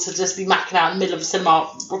people to just be macking out in the middle of a cinema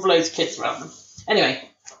with loads of kids around them. Anyway,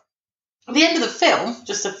 at the end of the film,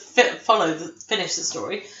 just to finish the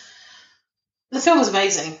story, the film was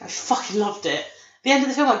amazing. I fucking loved it. At the end of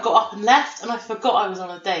the film, I got up and left, and I forgot I was on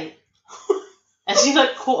a date. And she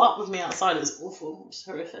caught up with me outside. It was awful. It was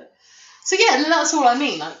horrific. So yeah, and that's all I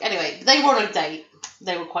mean. Anyway, they were on a date.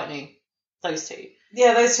 They were quite new. Those two.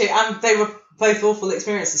 Yeah, those two, and they were both awful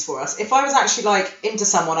experiences for us. If I was actually into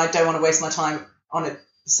someone, I don't want to waste my time on a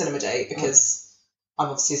cinema date because I'm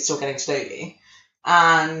obviously still getting to know you.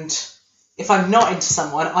 And if I'm not into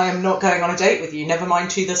someone, I am not going on a date with you. Never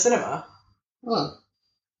mind to the cinema.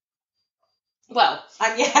 Well,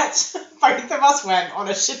 and yet both of us went on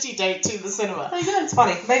a shitty date to the cinema. There you go. It's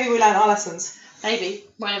funny. Maybe we learned our lessons. Maybe.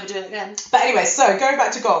 Won't ever do it again. But anyway, so going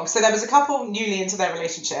back to Gong. So there was a couple newly into their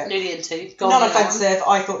relationship. Newly into. Non-offensive.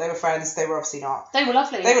 I thought they were friends. They were obviously not. They were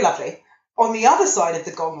lovely. They were lovely. On the other side of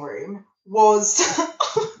the Gong room was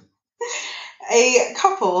a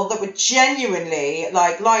couple that were genuinely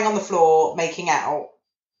lying on the floor making out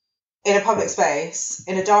in a public space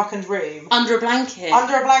in a darkened room. Under a blanket.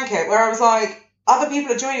 Where I was like, other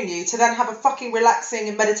people are joining you to then have a fucking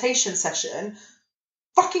relaxing meditation session.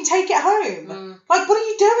 Fucking take it home. What are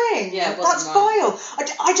you doing? Yeah, that's vile.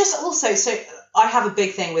 I just also, so I have a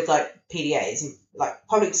big thing with PDAs and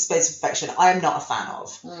public displays of affection. I am not a fan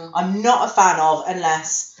of. I'm not a fan of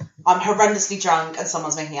unless I'm horrendously drunk and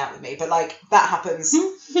someone's making out with me. But that happens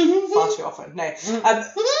far too often. No.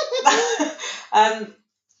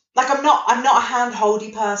 I'm not a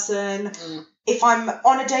hand-holdy person. If I'm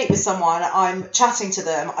on a date with someone, I'm chatting to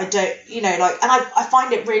them. I don't, and I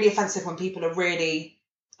find it really offensive when people are really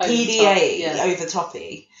PDA over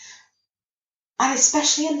toppy, and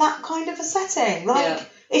especially in that kind of a setting.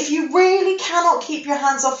 If you really cannot keep your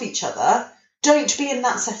hands off each other, don't be in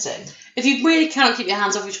that setting. If you really cannot keep your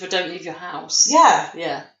hands off each other, don't leave your house.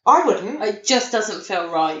 Yeah. I wouldn't. It just doesn't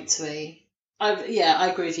feel right to me. I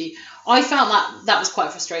agree with you. I found that was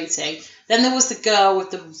quite frustrating. Then there was the girl with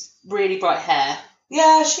the really bright hair.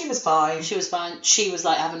 Yeah, she was fine. She was fine. She was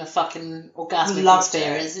having a fucking orgasmic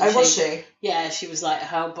experience. Oh, was she? Yeah, she was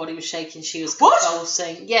her body was shaking. She was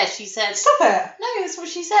convulsing. Yeah, she said. Stop it. No, that's what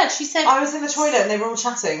she said. She said. I was in the toilet and they were all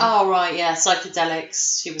chatting. Oh, right, yeah,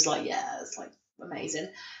 psychedelics. She was it's amazing.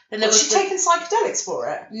 Then was she taking psychedelics for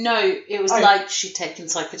it? No, it was she'd taken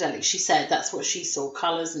psychedelics. She said that's what she saw,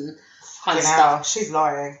 colours and kind of stuff. She's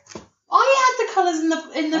lying. I had the colours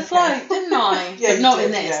in the float, didn't I? Yeah, but not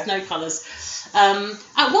in this. Yeah. No colours.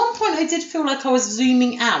 At one point, I did feel like I was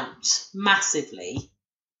zooming out massively.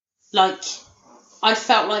 I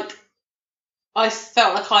felt like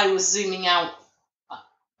I was zooming out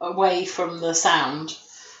away from the sound,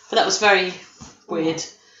 but that was very weird,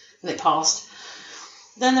 and it passed.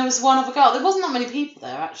 Then there was one other girl. There wasn't that many people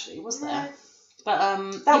there, actually, was there? But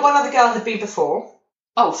that one other girl had been before.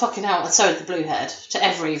 Oh, fucking hell. So did the blue head to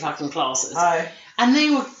every fucking classes. Oh. And they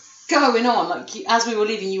were going on, as we were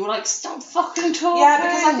leaving, you were stop fucking talking. Yeah,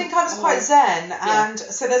 because I think I was quite zen. And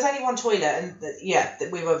so there's only one toilet,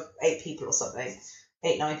 and we were 8 people or something.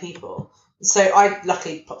 8, 9 people. So I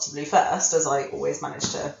luckily popped to blue first, as I always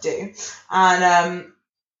manage to do. And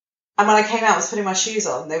when I came out, I was putting my shoes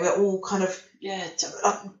on. They were all kind of... Yeah,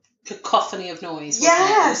 cacophony of noise.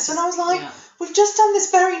 Yes, and I was like, we've just done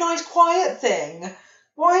this very nice quiet thing.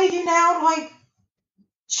 Why are you now,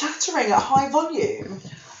 chattering at high volume?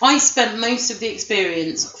 I spent most of the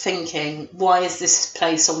experience thinking, why is this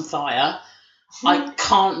place on fire? I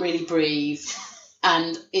can't really breathe,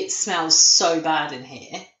 and it smells so bad in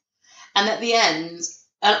here. And at the end,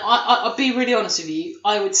 and I'll be really honest with you,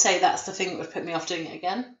 I would say that's the thing that would put me off doing it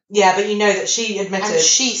again. Yeah, but you know that she admitted... And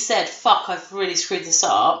she said, fuck, I've really screwed this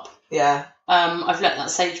up. Yeah. I've let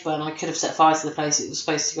that sage burn. I could have set fire to the place. It was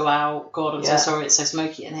supposed to go out. God, I'm so sorry. It's so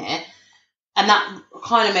smoky in here. And that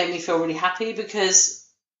kind of made me feel really happy because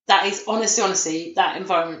that is, honestly, that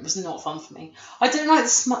environment was not fun for me. I don't like the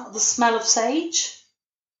smell of sage.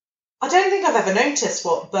 I don't think I've ever noticed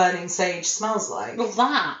what burning sage smells like. Well,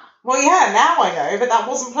 that. Well, yeah, now I know, but that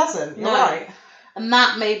wasn't pleasant. You're right. And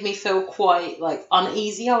that made me feel quite,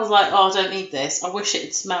 uneasy. I was like, oh, I don't need this. I wish it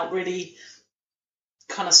had smelled really...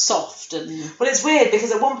 kind of soft and... Well, it's weird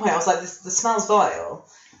because at one point I was like, the smell's vile,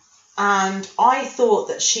 and I thought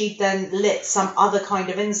that she'd then lit some other kind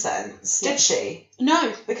of incense. Did she?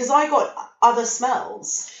 No, because I got other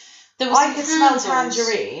smells. I could smell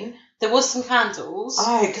tangerine. There was some candles.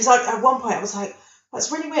 Oh, because at one point I was like,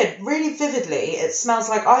 that's really weird. Really vividly, it smells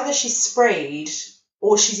like either she sprayed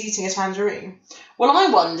or she's eating a tangerine. Well,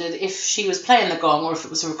 I wondered if she was playing the gong or if it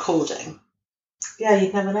was a recording. Yeah,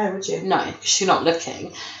 you'd never know, would you? No, because you're not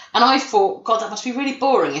looking. And I thought, God, that must be really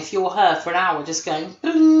boring if you're her for an hour just going...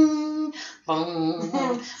 Boom,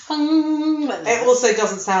 boom, boom, like It also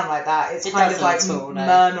doesn't sound like that. It's kind of like at all, no.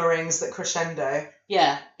 murmurings that crescendo.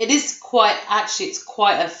 Yeah, it is it's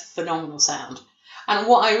quite a phenomenal sound. And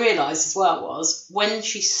what I realised as well was when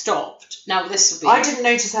she stopped, now this would be... I didn't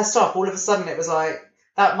notice her stop. All of a sudden it was like,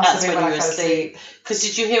 that must have been when I fell asleep. Because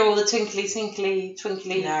did you hear all the twinkly, twinkly,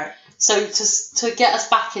 twinkly? No. So to get us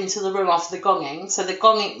back into the room after the gonging, so the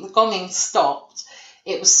gonging stopped.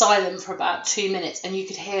 It was silent for about 2 minutes, and you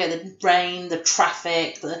could hear the rain, the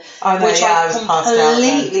traffic, which I was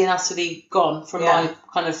completely and utterly gone from my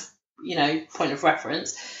kind of point of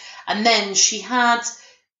reference. And then she had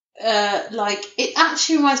it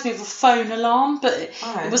actually reminds me of a phone alarm, but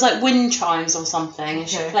it was like wind chimes or something, and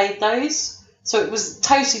she played those. So it was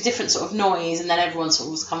totally different sort of noise, and then everyone sort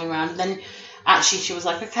of was coming around, and then. Actually, she was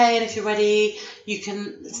like, okay, and if you're ready, you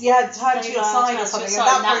can... Yeah, turn to your side or something. At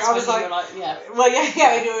that point, I was like... Well,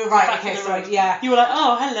 yeah, you were right. Okay, sorry, yeah. You were like,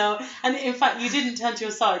 oh, hello. And in fact, you didn't turn to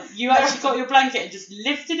your side. You actually got your blanket and just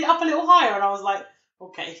lifted it up a little higher, and I was like,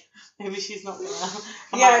 okay, maybe she's not going to...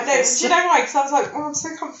 Yeah, no, do you know why? Because I was like, oh, I'm so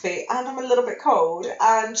comfy, and I'm a little bit cold,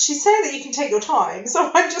 and she's saying that you can take your time,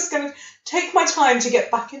 so I'm just going to take my time to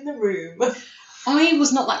get back in the room. I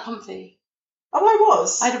was not that comfy. Oh, I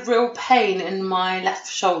was. I had a real pain in my left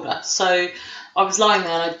shoulder, so I was lying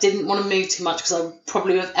there and I didn't want to move too much because I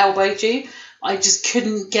probably would have elbowed you. I just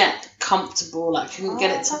couldn't get comfortable. I couldn't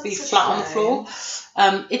get it to be flat on the floor.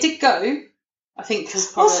 It did go, I think, because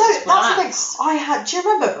probably also, I that's the thing. Do you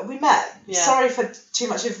remember we met? Yeah. Sorry for too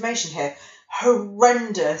much information here.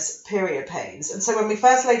 Horrendous period pains, and so when we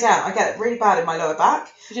first lay down, I get it really bad in my lower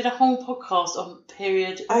back. We did a whole podcast on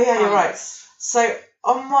period. Oh yeah, you're right. So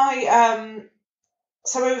on my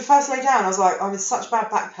So when we first lay down, I was like, I'm in such bad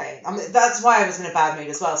back pain. I mean, that's why I was in a bad mood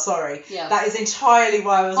as well, sorry. Yeah. That is entirely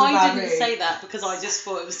why I was in a bad mood. I didn't say that because I just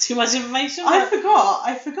thought it was too much information. I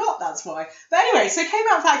forgot that's why. But anyway, so it came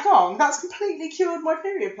out of that gong, that's completely cured my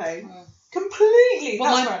period pain. Mm. Completely.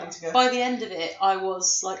 Well, that's where I need to go. By the end of it, I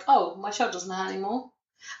was like, oh, my shoulder doesn't hurt anymore.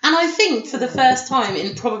 And I think for the first time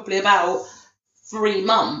in probably about 3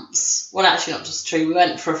 months, well, actually not just true, we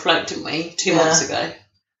went for a float, didn't we, 2 months ago.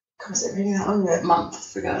 God, was it really that long ago? A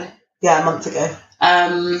month ago. Yeah, a month ago.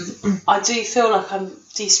 I do feel like I'm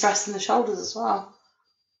de-stressing the shoulders as well.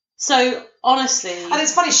 So honestly, and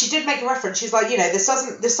it's funny. She did make a reference. She's like, this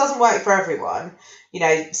doesn't work for everyone.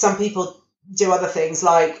 Some people do other things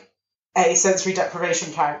like a sensory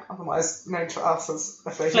deprivation tank, otherwise known to us as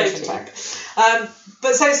a flotation tank.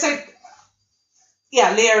 But so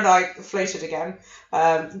yeah, Leah and I floated again.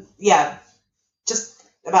 Just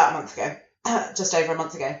about a month ago, just over a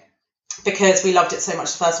month ago. Because we loved it so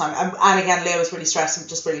much the first time. And again, Leah was really stressed and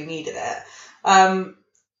just really needed it.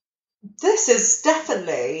 This is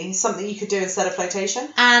definitely something you could do instead of flotation.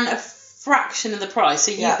 And a fraction of the price.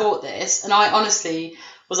 So you bought this, and I honestly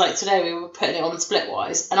was like, today we were putting it on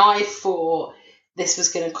Splitwise, and I thought this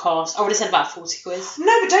was going to cost, I would have said about 40 quid.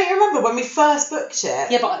 No, but don't you remember when we first booked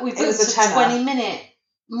it? Yeah, but we booked a 20-minute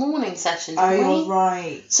morning session, didn't we? Oh, you're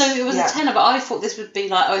right. So it was a tenner, but I thought this would be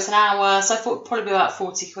like, it's an hour, so I thought it'd probably be about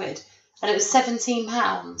 40 quid. And it was £17.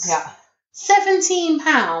 Yeah.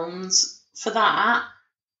 £17 for that.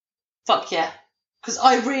 Fuck yeah. Because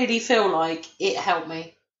I really feel like it helped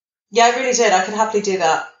me. Yeah, I really did. I could happily do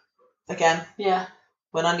that again. Yeah.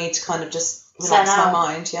 When I need to kind of just relax my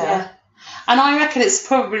mind. Yeah. And I reckon it's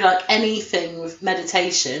probably like anything with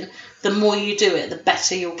meditation. The more you do it, the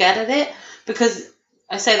better you'll get at it. Because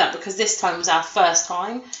I say that because this time was our first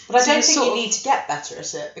time. But I don't think you need to get better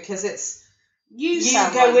at it because it's... You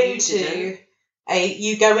go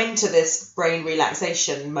into this brain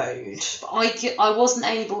relaxation mode. But I wasn't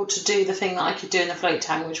able to do the thing that I could do in the float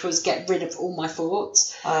tank, which was get rid of all my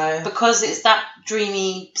thoughts. Because it's that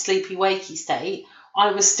dreamy, sleepy, wakey state,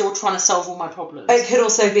 I was still trying to solve all my problems. It could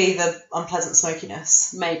also be the unpleasant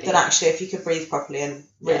smokiness. Maybe. That actually, if you could breathe properly and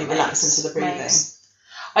really relax into the breathing.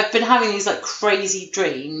 I've been having these like crazy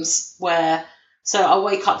dreams where, so I'll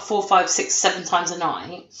wake up 4, 5, 6, 7 times a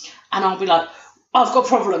night and I'll be like, I've got a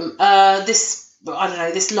problem. This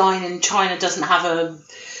line in China doesn't have a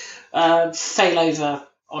failover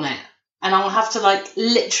on it. And I'll have to like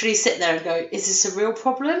literally sit there and go, is this a real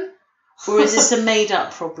problem? Or is this a made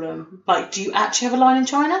up problem? Like, do you actually have a line in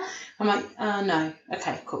China? I'm like, no.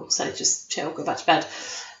 Okay, cool. So just chill, go back to bed.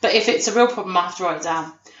 But if it's a real problem, I have to write it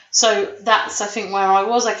down. So that's, I think, where I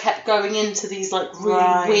was. I kept going into these like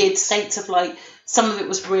really weird states of like, some of it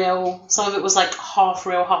was real, some of it was like half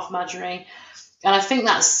real, half imaginary. And I think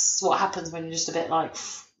that's what happens when you're just a bit like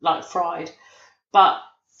fried. But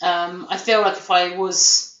I feel like if I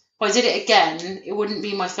did it again, it wouldn't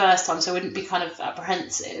be my first time, so I wouldn't be kind of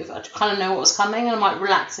apprehensive. I'd kind of know what was coming, and I might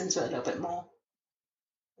relax into it a little bit more.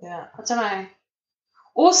 Yeah. I don't know.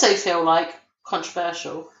 Also feel like,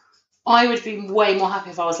 controversial, I would be way more happy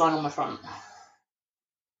if I was lying on my front.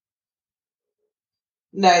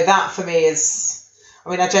 No, that for me is... I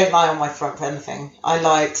mean, I don't lie on my front for anything. I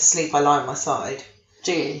lie to sleep, I lie on my side.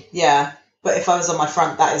 Do you? Yeah. But if I was on my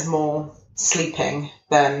front, that is more sleeping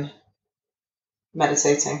than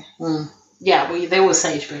meditating. Yeah, well, they always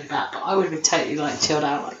say you should be that, but I would have been totally like chilled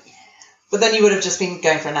out. Like. But then you would have just been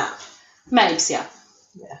going for a nap. Mabes, yeah.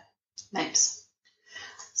 Yeah. Mabes.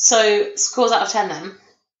 So, scores out of 10 then.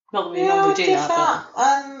 Not that we normally do that,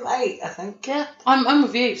 but... 8, I think. Yeah, I'm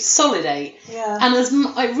with you. Solid 8. Yeah. And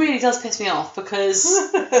it really does piss me off because,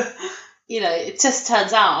 it just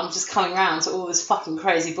turns out I'm just coming round to all this fucking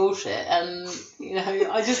crazy bullshit. And,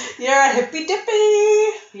 I just... You're a hippy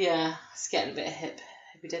dippy. Yeah, it's getting a bit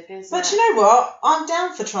hippy dippy, isn't But it? you know what? I'm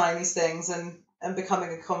down for trying these things and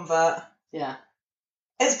becoming a convert. Yeah.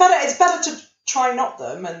 It's better to try not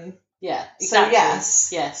them and... Yeah, exactly.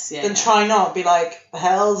 So yes, yeah. Then try not, be like,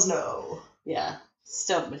 hell's no. Yeah,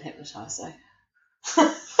 still haven't been hypnotised though.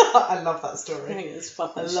 I love that story. I think it's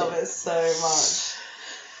fucking shit. love it so much.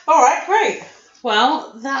 All right, great.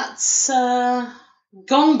 Well, that's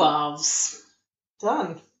gong baths.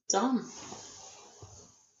 Done. Done.